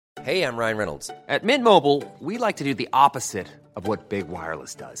Hey, I'm Ryan Reynolds. At Mint Mobile, we like to do the opposite of what Big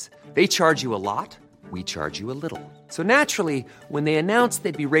Wireless does. They charge you a lot, we charge you a little. So naturally, when they announced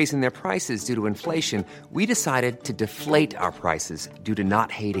they'd be raising their prices due to inflation, we decided to deflate our prices due to not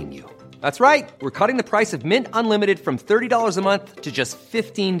hating you. That's right. We're cutting the price of Mint Unlimited from $30 a month to just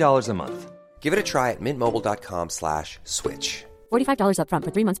 $15 a month. Give it a try at mintmobile.com/switch. $45 up front for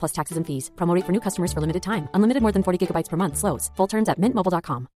 3 months plus taxes and fees. Promo rate for new customers for limited time. Unlimited more than 40 gigabytes per month. Slows full terms at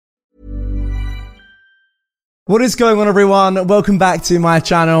mintmobile.com. What is going on, everyone? Welcome back to my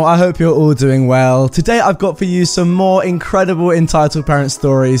channel. I hope you're all doing well. Today I've got for you some more incredible entitled parent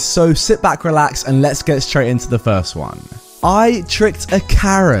stories, so sit back, relax, and let's get straight into the first one. I tricked a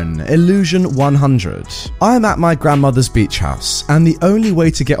Karen, Illusion 100. I am at my grandmother's beach house, and the only way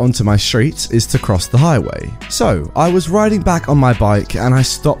to get onto my street is to cross the highway. So, I was riding back on my bike and I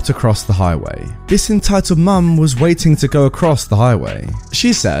stopped to cross the highway. This entitled mum was waiting to go across the highway.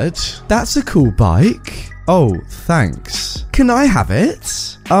 She said, "That's a cool bike." "Oh, thanks. Can I have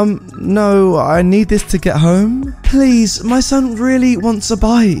it?" No, I need this to get home. Please, my son really wants a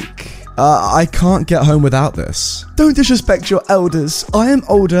bike. I can't get home without this. Don't disrespect your elders. I am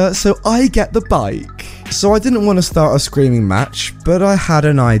older, so I get the bike. So I didn't want to start a screaming match, but I had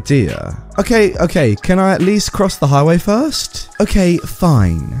an idea. Okay, can I at least cross the highway first? Okay,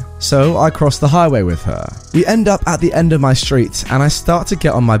 fine. So I cross the highway with her. We end up at the end of my street and I start to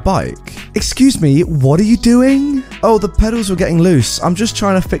get on my bike. "Excuse me, what are you doing?" "Oh, the pedals were getting loose. I'm just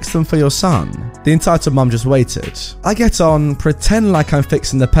trying to fix them for your son." The entitled mum just waited. I get on, pretend like I'm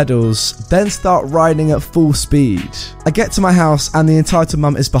fixing the pedals, then start riding at full speed. I get to my house and the entitled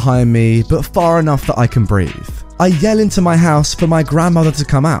mum is behind me, but far enough that I can breathe. I yell into my house for my grandmother to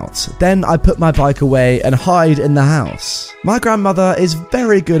come out. Then I put my bike away and hide in the house. My grandmother is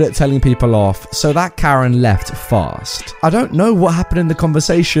very good at telling people off, so that Karen left fast. I don't know what happened in the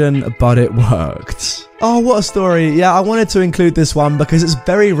conversation, but it worked. Oh, what a story. Yeah, I wanted to include this one because it's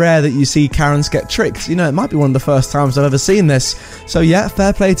very rare that you see Karens get tricked. You know, it might be one of the first times I've ever seen this. So yeah,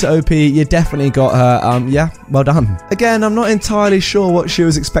 fair play to OP. You definitely got her. Yeah, well done. Again, I'm not entirely sure what she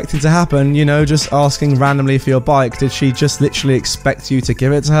was expecting to happen. You know, just asking randomly for your bike. Did she just literally expect you to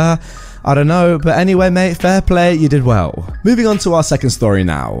give it to her? I don't know, but anyway, mate, fair play, you did well. Moving on to our second story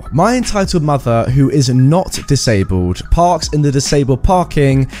now. My entitled mother, who is not disabled, parks in the disabled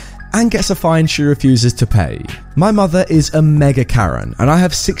parking and gets a fine she refuses to pay. My mother is a mega Karen, and I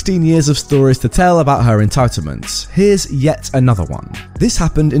have 16 years of stories to tell about her entitlements. Here's yet another one. This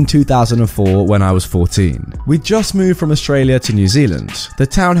happened in 2004 when I was 14. We just moved from Australia to New Zealand. The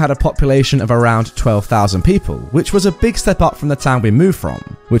town had a population of around 12,000 people, which was a big step up from the town we moved from,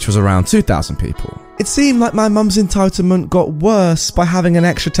 which was around 2,000 people. It seemed like my mum's entitlement got worse by having an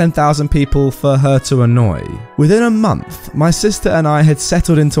extra 10,000 people for her to annoy. Within a month, my sister and I had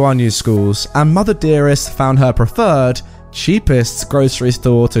settled into our new schools, and Mother Dearest found her preferred, cheapest grocery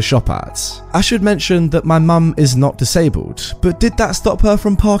store to shop at. I should mention that my mum is not disabled, but did that stop her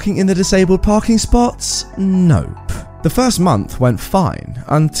from parking in the disabled parking spots? Nope. The first month went fine,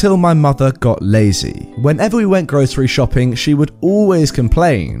 until my mother got lazy. Whenever we went grocery shopping, she would always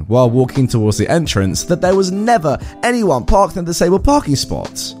complain while walking towards the entrance that there was never anyone parked in the disabled parking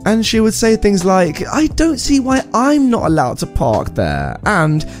spots. And she would say things like, "I don't see why I'm not allowed to park there,"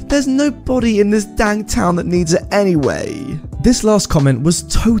 and "there's nobody in this dang town that needs it anyway." This last comment was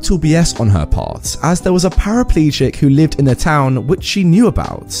total BS on her part, as there was a paraplegic who lived in the town which she knew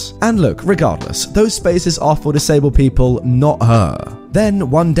about. And look, regardless, those spaces are for disabled people, not her. Then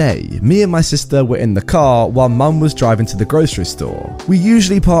one day, me and my sister were in the car while mum was driving to the grocery store. We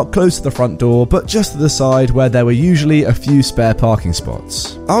usually park close to the front door, but just to the side where there were usually a few spare parking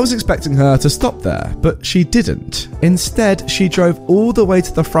spots. I was expecting her to stop there, but she didn't. Instead, she drove all the way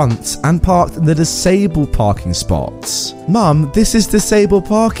to the front and parked in the disabled parking spots. "Mum, this is disabled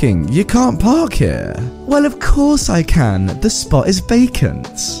parking. You can't park here." "Well, of course I can. The spot is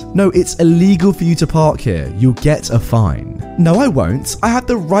vacant." "No, it's illegal for you to park here. You'll get a fine." "No, I won't. I have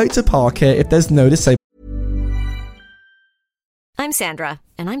the right to park here if there's no disabled." I'm Sandra,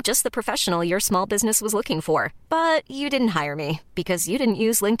 and I'm just the professional your small business was looking for. But you didn't hire me because you didn't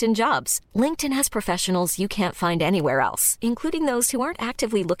use LinkedIn Jobs. LinkedIn has professionals you can't find anywhere else, including those who aren't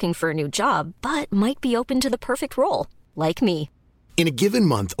actively looking for a new job, but might be open to the perfect role, like me. In a given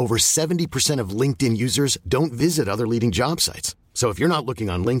month, over 70% of LinkedIn users don't visit other leading job sites. So if you're not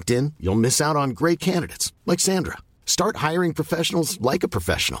looking on LinkedIn, you'll miss out on great candidates like Sandra. Start hiring professionals like a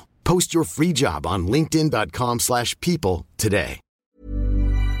professional. Post your free job on linkedin.com/people today.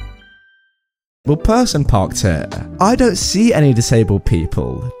 Person parked here. I don't see any disabled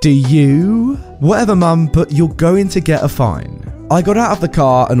people. Do you? Whatever, mum, but you're going to get a fine. I got out of the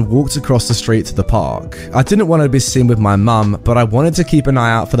car and walked across the street to the park. I didn't want to be seen with my mum, but I wanted to keep an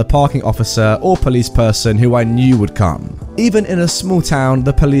eye out for the parking officer or police person who I knew would come. Even in a small town,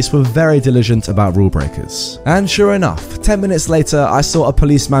 the police were very diligent about rule breakers. And sure enough, 10 minutes later, I saw a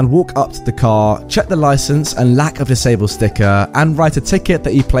policeman walk up to the car, check the license and lack of disabled sticker, and write a ticket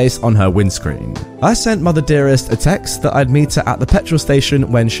that he placed on her windscreen. I sent Mother Dearest a text that I'd meet her at the petrol station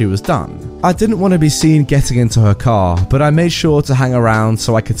when she was done. I didn't want to be seen getting into her car, but I made sure to hang around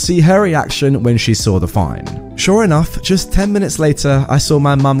so I could see her reaction when she saw the fine. Sure enough, just 10 minutes later, I saw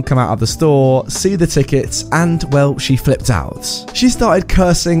my mum come out of the store, see the tickets, and, well, she flipped out. She started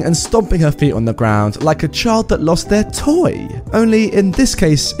cursing and stomping her feet on the ground like a child that lost their toy. Only in this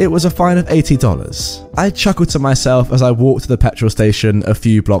case, it was a fine of $80. I chuckled to myself as I walked to the petrol station a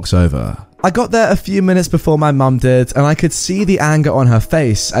few blocks over. I got there a few minutes before my mum did, and I could see the anger on her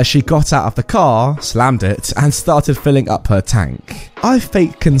face as she got out of the car, slammed it, and started filling up her tank. I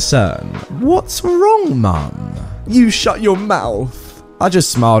faked concern. "What's wrong, Mum?" "You shut your mouth." I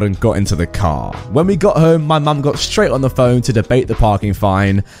just smiled and got into the car. When we got home, my mum got straight on the phone to debate the parking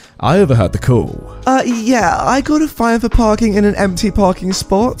fine. I overheard the call. Yeah, I got a fine for parking in an empty parking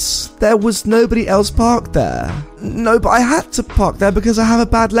spot. There was nobody else parked there." "No, but I had to park there because I have a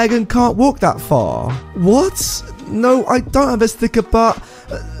bad leg and can't walk that far." "What? No, I don't have a sticker, but...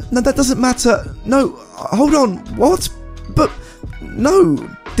 No, that doesn't matter. No, hold on. What? But... No,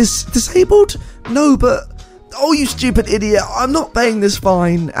 disabled? No, but... Oh, you stupid idiot, I'm not paying this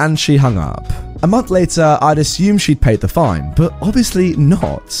fine." And she hung up. A month later, I'd assumed she'd paid the fine, but obviously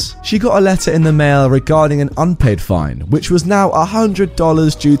not. She got a letter in the mail regarding an unpaid fine, which was now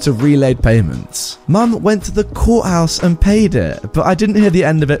 $100 due to relayed payments. Mum went to the courthouse and paid it, but I didn't hear the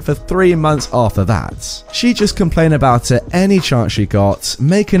end of it for 3 months after that. She just complained about it any chance she got,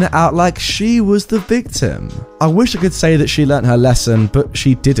 making it out like she was the victim. I wish I could say that she learnt her lesson, but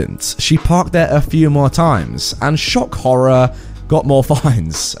she didn't. She parked there a few more times, and shock horror, got more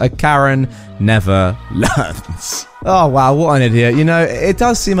fines. A Karen never learns. Oh wow, what an idiot. You know, it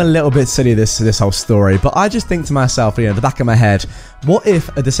does seem a little bit silly, this whole story, but I just think to myself, you know, the back of my head, what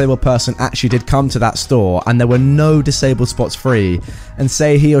if a disabled person actually did come to that store and there were no disabled spots free, and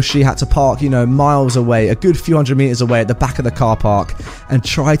say he or she had to park, you know, miles away, a good few hundred meters away at the back of the car park and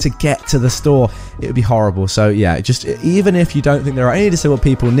try to get to the store? It would be horrible. So yeah, just even if you don't think there are any disabled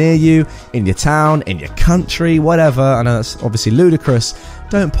people near you, in your town, in your country, whatever, I know that's obviously ludicrous,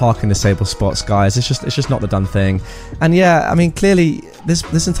 don't park in disabled spots, guys. It's just not the done thing. And yeah, I mean, clearly this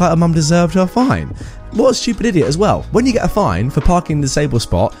entitled mum deserved her fine. What a stupid idiot as well. When you get a fine for parking in the disabled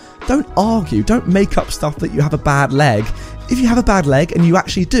spot, don't argue, don't make up stuff that you have a bad leg. If you have a bad leg, and you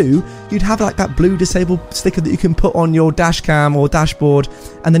actually do, you'd have like that blue disabled sticker that you can put on your dash cam or dashboard,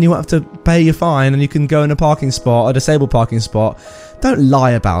 and then you won't have to pay your fine and you can go in a parking spot, a disabled parking spot. Don't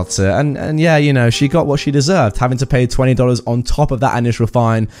lie about it. And yeah, you know, she got what she deserved, having to pay $20 on top of that initial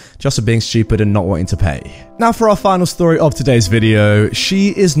fine just for being stupid and not wanting to pay. Now for our final story of today's video, she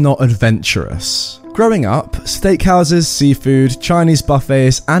is not adventurous. Growing up, steakhouses, seafood, Chinese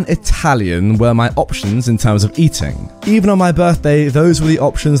buffets, and Italian were my options in terms of eating. Even on my birthday, those were the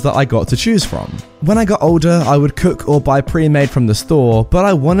options that I got to choose from. When I got older, I would cook or buy pre-made from the store, but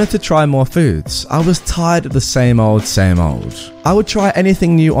I wanted to try more foods. I was tired of the same old, same old. I would try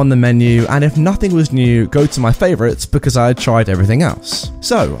anything new on the menu, and if nothing was new, go to my favorites because I had tried everything else.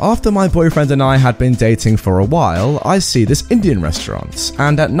 So, after my boyfriend and I had been dating for a while, I see this Indian restaurant,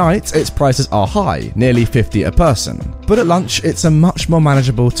 and at night, its prices are high, nearly $50 a person. But at lunch, it's a much more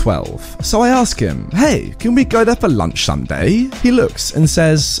manageable $12. So I ask him, "Hey, can we go there for lunch someday?" He looks and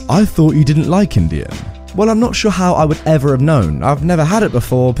says, "I thought you didn't like Indian." Well, I'm not sure how I would ever have known. I've never had it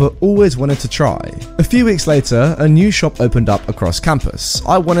before, but always wanted to try. A few weeks later, a new shop opened up across campus.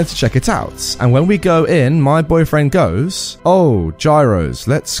 I wanted to check it out, and when we go in, my boyfriend goes, "Oh, gyros,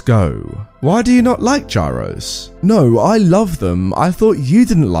 let's go." "Why do you not like gyros?" "No, I love them. I thought you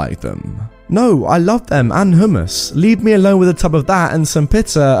didn't like them." "No, I love them and hummus. Leave me alone with a tub of that and some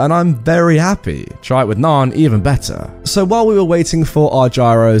pita and I'm very happy. Try it with naan, even better." So while we were waiting for our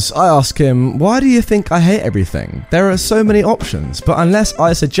gyros, I asked him, "Why do you think I hate everything? There are so many options, but unless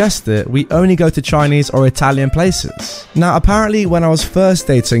I suggest it, we only go to Chinese or Italian places." Now apparently when I was first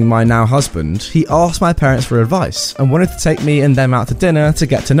dating my now husband, he asked my parents for advice and wanted to take me and them out to dinner to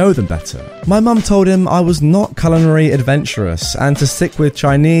get to know them better. My mum told him I was not culinary adventurous and to stick with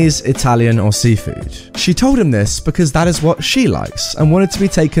Chinese, Italian or seafood. She told him this because that is what she likes and wanted to be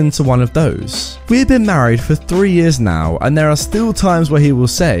taken to one of those. We have been married for 3 years now, and there are still times where he will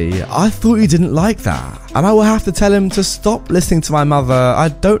say, "I thought you didn't like that." And I will have to tell him to stop listening to my mother. I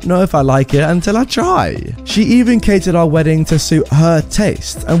don't know if I like it until I try. She even catered our wedding to suit her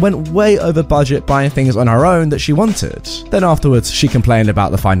taste and went way over budget buying things on her own that she wanted. Then afterwards, she complained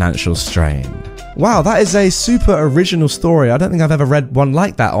about the financial strain. Wow, that is a super original story. I don't think I've ever read one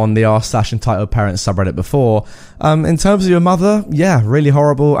like that on the r/entitled parents subreddit before. In terms of your mother, yeah, really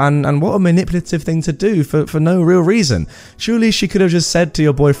horrible, and what a manipulative thing to do for no real reason. Surely she could have just said to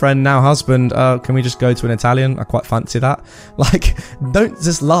your boyfriend, now husband, can we just go to an Italian? I quite fancy that. Like, don't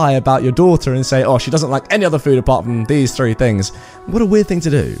just lie about your daughter and say, oh, she doesn't like any other food apart from these 3 things. What a weird thing to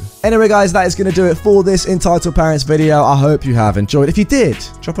do. Anyway, guys, that is going to do it for this Entitled Parents video. I hope you have enjoyed. If you did,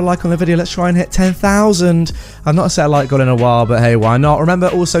 drop a like on the video. Let's try and hit 10,000. I've not set a like goal in a while, but hey, why not? Remember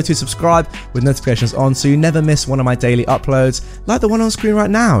also to subscribe with notifications on so you never miss one of my daily uploads, like the one on screen right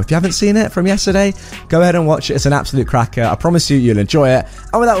now. If you haven't seen it from yesterday, go ahead and watch it. It's an absolute cracker. I promise you, you'll enjoy it.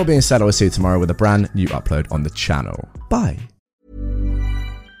 And with that all being said, I will see you tomorrow with a brand new upload on the channel. Bye.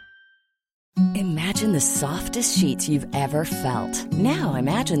 Imagine the softest sheets you've ever felt. Now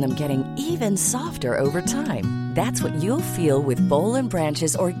imagine them getting even softer over time. That's what you'll feel with Boll &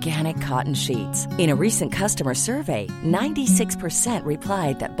 Branch's organic cotton sheets. In a recent customer survey, 96%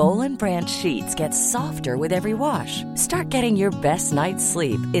 replied that Boll & Branch sheets get softer with every wash. Start getting your best night's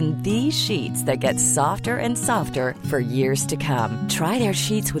sleep in these sheets that get softer and softer for years to come. Try their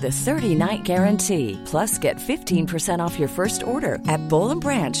sheets with a 30-night guarantee. Plus, get 15% off your first order at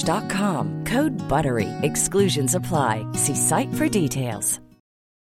bollandbranch.com. Code BUTTERY. Exclusions apply. See site for details.